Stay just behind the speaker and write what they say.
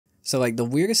So, like, the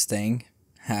weirdest thing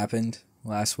happened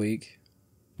last week.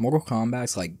 Mortal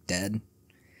Kombat's, like, dead.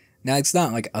 Now, it's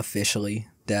not, like, officially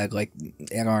dead. Like,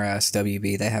 NRS,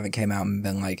 WB, they haven't came out and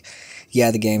been like, yeah,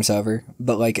 the game's over.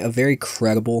 But, like, a very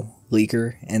credible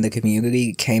leaker in the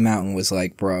community came out and was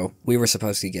like, bro, we were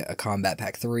supposed to get a Combat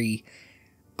Pack 3,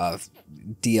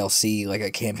 DLC, like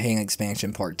a campaign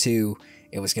expansion part 2.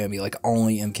 It was going to be, like,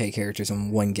 only MK characters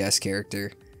and one guest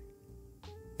character.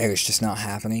 It's just not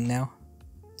happening now.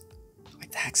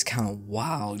 Like, that's kind of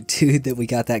wild, dude, that we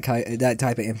got that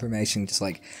type of information just,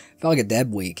 like, felt like a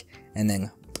dead week. And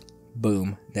then,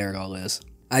 boom, there it all is.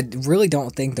 I really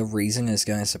don't think the reason is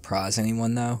going to surprise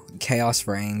anyone, though. Chaos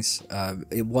Reigns,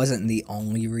 it wasn't the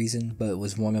only reason, but it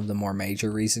was one of the more major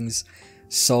reasons.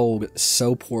 Sold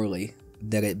so poorly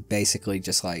that it basically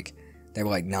just, like, they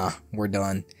were like, nah, we're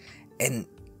done. And,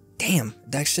 damn,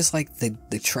 that's just, like,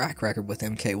 the track record with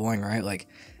MK1, right? Like,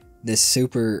 this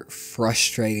super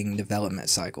frustrating development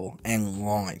cycle and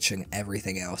launch and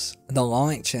everything else. The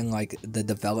launch and, like, the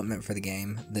development for the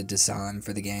game, the design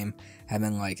for the game, have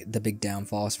been, like, the big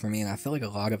downfalls for me. And I feel like a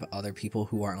lot of other people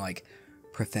who aren't, like,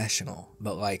 professional,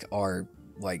 but, like, are,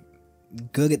 like,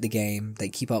 good at the game. They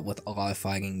keep up with a lot of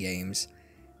fighting games.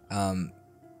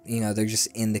 You know, they're just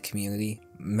in the community,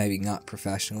 maybe not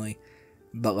professionally.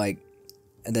 But, like,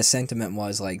 the sentiment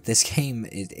was, like, this game,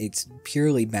 it's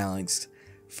purely balanced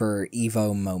for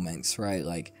Evo moments, right?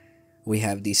 Like, we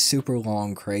have these super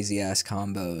long, crazy-ass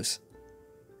combos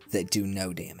that do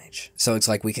no damage. So it's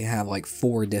like we can have, like,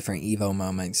 4 different Evo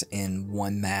moments in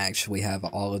one match. We have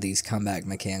all of these comeback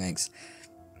mechanics.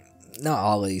 Not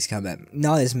all of these comeback,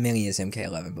 not as many as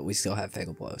MK11, but we still have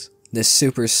Fatal Blows. This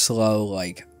super slow,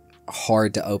 like,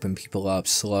 hard to open people up,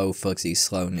 slow footsie,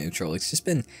 slow neutral. It's just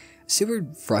been super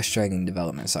frustrating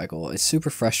development cycle. It's super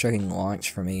frustrating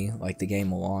launch for me. Like, the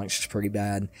game launched pretty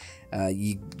bad.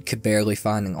 You could barely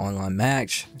find an online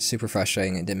match. Super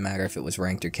frustrating. It didn't matter if it was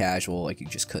ranked or casual. Like, you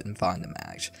just couldn't find a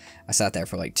match. I sat there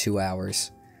for like 2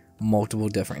 hours, multiple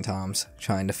different times,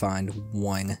 trying to find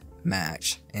one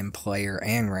match in player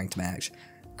and ranked match.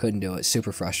 Couldn't do it.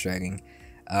 Super frustrating.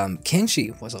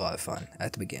 Kenshi was a lot of fun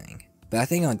at the beginning. But I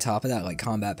think on top of that, like,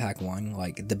 Combat Pack 1,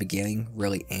 like, the beginning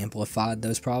really amplified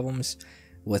those problems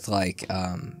with, like,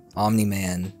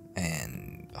 Omni-Man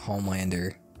and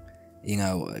Homelander, you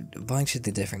know, a bunch of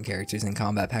the different characters in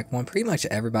Combat Pack 1. Pretty much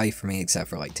everybody for me except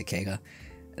for, like, Takeda.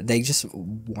 They just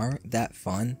weren't that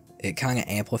fun. It kind of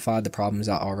amplified the problems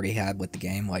I already had with the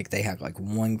game. Like, they had, like,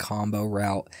 one combo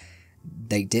route.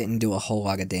 They didn't do a whole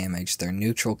lot of damage. Their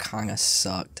neutral kind of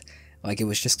sucked. Like, it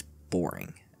was just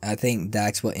boring. I think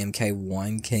that's what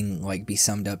MK1 can, like, be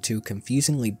summed up to,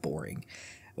 confusingly boring.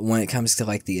 When it comes to,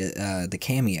 like, the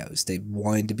cameos, they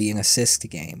wanted to be an assist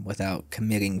game without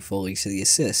committing fully to the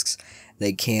assists.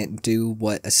 They can't do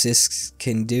what assists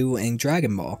can do in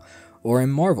Dragon Ball or in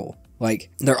Marvel.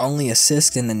 Like, they're only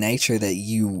assists in the nature that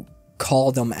you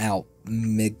call them out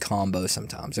mid-combo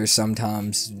sometimes, or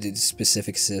sometimes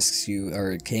specific assists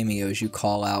or cameos you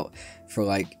call out for,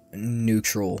 like,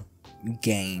 neutral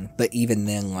gain, but even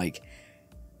then, like,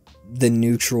 the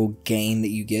neutral gain that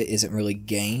you get isn't really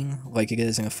gain like it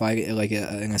is in a fight, like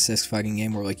an assist fighting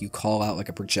game where, like, you call out, like,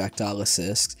 a projectile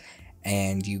assist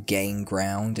and you gain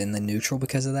ground in the neutral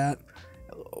because of that,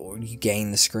 or you gain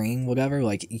the screen, whatever.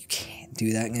 Like, you can't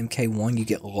do that in MK1. You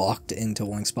get locked into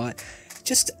one spot.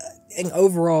 Just an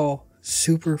overall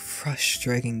super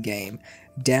frustrating game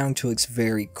down to its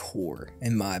very core,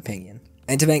 in my opinion.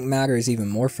 And to make matters even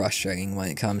more frustrating when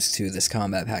it comes to this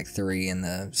Combat Pack 3 and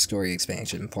the story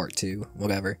expansion part 2,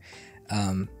 whatever,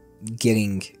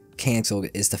 getting cancelled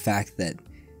is the fact that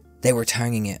they were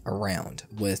turning it around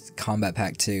with Combat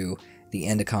Pack 2, the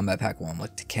end of Combat Pack 1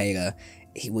 with Takeda.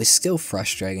 He was still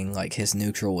frustrating. Like, his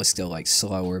neutral was still, like,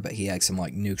 slower, but he had some,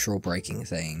 like, neutral breaking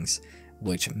things,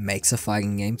 which makes a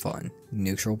fighting game fun.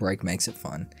 Neutral break makes it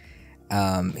fun.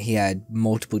 He had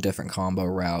multiple different combo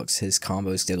routes. His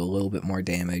combos did a little bit more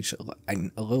damage.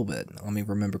 A little bit. Let me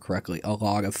remember correctly. A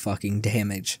lot of fucking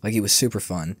damage. Like, he was super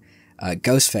fun.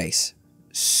 Ghostface.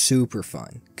 Super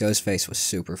fun. Ghostface was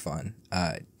super fun.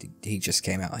 He just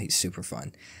came out. He's super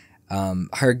fun.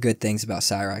 Heard good things about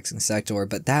Cyrax and Sector,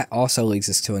 but that also leads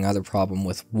us to another problem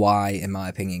with why, in my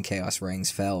opinion, Chaos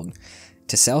Reigns failed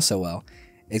to sell so well.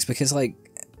 It's because, like,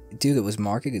 dude, it was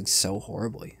marketed so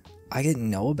horribly. I didn't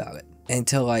know about it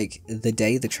until, like, the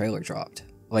day the trailer dropped.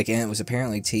 Like, and it was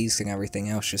apparently teased and everything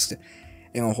else just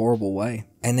in a horrible way.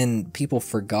 And then people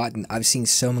forgot. I've seen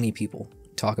so many people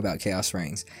talk about Chaos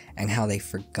Reigns and how they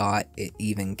forgot it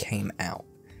even came out.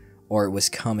 Or it was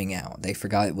coming out. They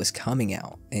forgot it was coming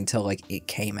out until, like, it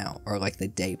came out. Or, like, the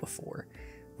day before.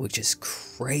 which is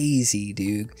crazy,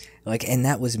 dude. Like, and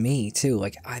that was me too.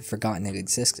 Like, I'd forgotten it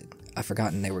existed. I'd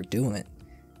forgotten they were doing it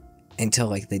until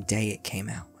like the day it came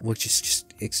out, which is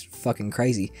just, it's fucking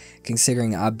crazy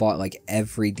considering I bought like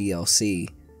every DLC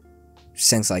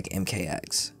since like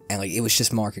MKX, and like it was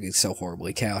just marketed so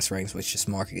horribly. Chaos Reigns was just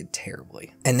marketed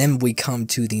terribly. And then we come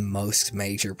to the most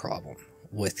major problem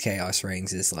with Chaos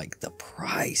Reigns is like the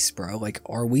price, bro. Like,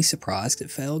 are we surprised it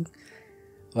failed?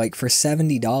 Like, for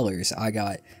 $70 I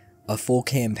got a full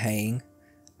campaign,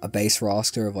 a base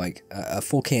roster of like a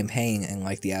full campaign, and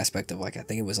like the aspect of like, I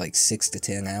think it was like 6 to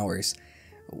 10 hours,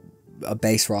 a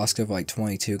base roster of like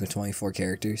 22 to 24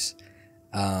 characters,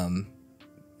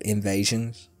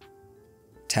 invasions,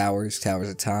 towers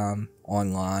of time,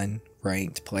 online,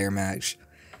 ranked, player match,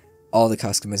 all the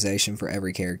customization for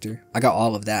every character. I got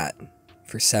all of that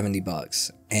for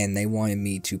 $70, and they wanted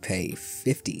me to pay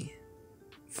 $50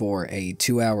 for a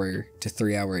 2-hour to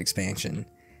 3-hour expansion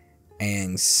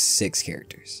and 6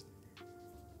 characters.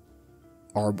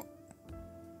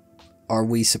 Are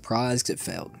we surprised it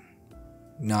failed?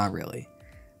 Not really.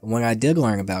 When I did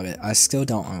learn about it, I still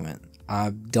don't own it. I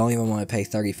don't even want to pay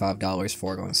 $35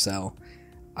 for it on sale.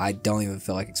 I don't even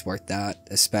feel like it's worth that,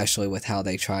 especially with how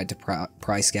they tried to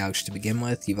price gouge to begin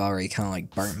with. You've already kind of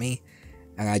like burnt me,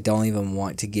 and I don't even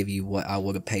want to give you what I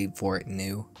would have paid for it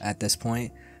new at this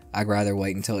point. I'd rather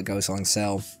wait until it goes on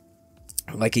sale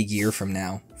like a year from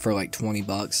now for like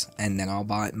 $20, and then I'll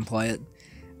buy it and play it.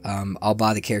 I'll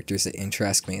buy the characters that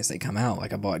interest me as they come out.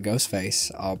 Like, I bought Ghostface.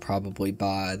 I'll probably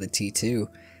buy the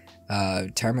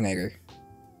T2 Terminator,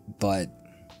 but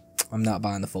I'm not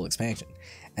buying the full expansion.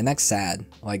 And that's sad.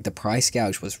 Like, the price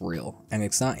gouge was real, and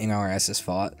it's not NRS's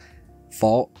fault,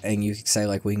 and you could say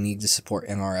like, we need to support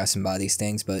NRS and buy these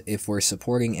things, but if we're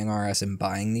supporting NRS and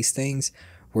buying these things,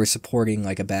 we're supporting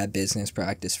like a bad business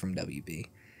practice from WB,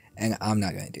 and I'm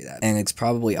not going to do that. And it's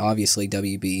probably obviously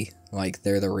WB, like,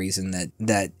 they're the reason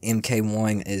that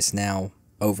MK1 is now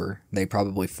over. They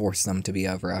probably forced them to be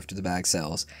over after the bag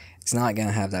sells. It's not going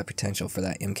to have that potential for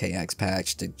that MKX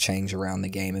patch to change around the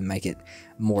game and make it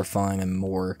more fun and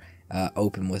more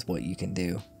open with what you can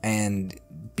do. And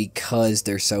because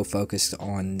they're so focused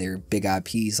on their big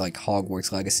IPs like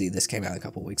Hogwarts Legacy, this came out a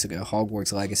couple weeks ago,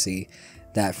 Hogwarts Legacy,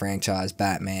 that franchise,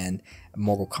 Batman,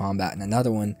 Mortal Kombat, and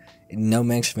another one, no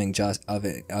mention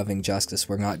of Injustice.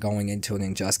 We're not going into an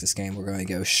Injustice game. We're going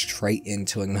to go straight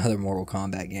into another Mortal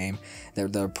Kombat game.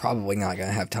 They're probably not going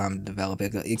to have time to develop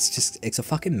it. It's a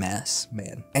fucking mess,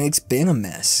 man. And it's been a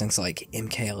mess since, like,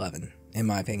 MK11, in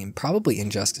my opinion. Probably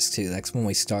Injustice 2. That's when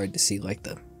we started to see, like,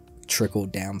 the trickle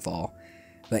downfall.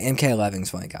 But MK11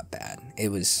 is when it got bad. It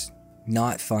was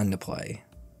not fun to play.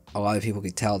 A lot of people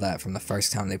could tell that from the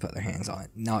first time they put their hands on it.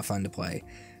 Not fun to play.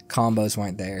 Combos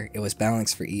weren't there. It was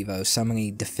balanced for Evo. So many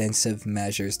defensive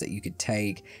measures that you could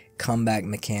take. Comeback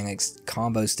mechanics.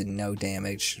 Combos did no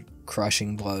damage.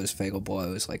 Crushing blows. Fatal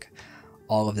blows. Like,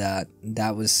 all of that.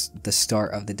 That was the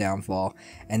start of the downfall.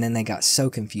 And then they got so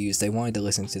confused. They wanted to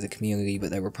listen to the community,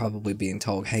 but they were probably being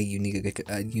told, hey, you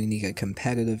need a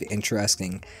competitive,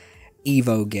 interesting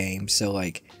Evo game. So,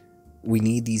 like, we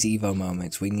need these Evo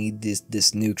moments, we need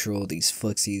this neutral, these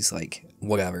footsies, like,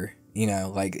 whatever, you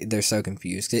know, like, they're so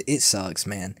confused. It sucks,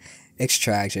 man. It's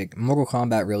tragic. Mortal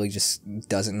Kombat really just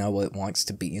doesn't know what it wants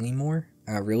to be anymore,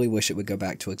 and I really wish it would go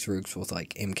back to its roots with,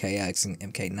 like, MKX and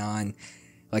MK9.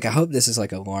 Like, I hope this is,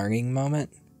 like, a learning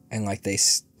moment, and, like, they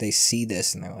see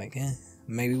this, and they're like,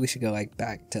 maybe we should go, like,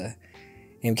 back to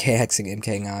MKX and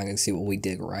MK9 and see what we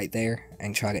did right there,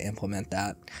 and try to implement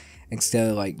that. Instead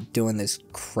of, like, doing this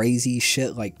crazy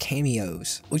shit like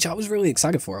cameos, which I was really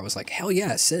excited for. I was like, hell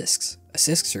yeah, assists.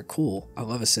 Assists are cool. I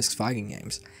love assist fighting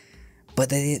games. But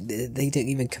they didn't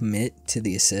even commit to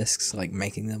the assists, like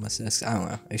making them assists. I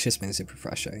don't know. It's just been super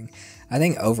frustrating. I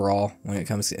think overall, when it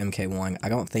comes to MK1, I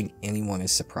don't think anyone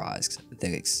is surprised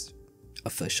that it's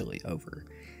officially over.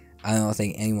 I don't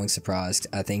think anyone's surprised.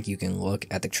 I think you can look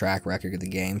at the track record of the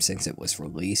game since it was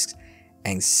released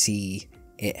and see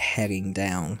it heading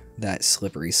down that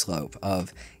slippery slope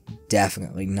of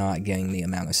definitely not getting the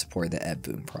amount of support that Ed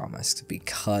Boon promised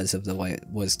because of the way it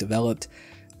was developed,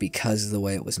 because of the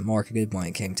way it was marketed when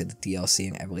it came to the DLC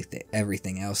and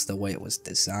everything else, the way it was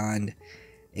designed.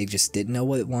 It just didn't know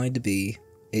what it wanted to be.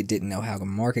 It didn't know how to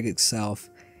market itself,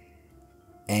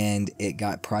 and it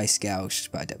got price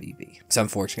gouged by WB. It's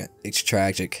unfortunate. It's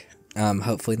tragic.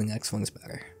 Hopefully the next one's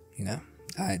better. You know,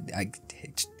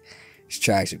 it's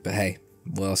tragic, but hey,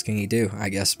 what else can you do? I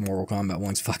guess Mortal Kombat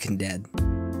 1's fucking dead.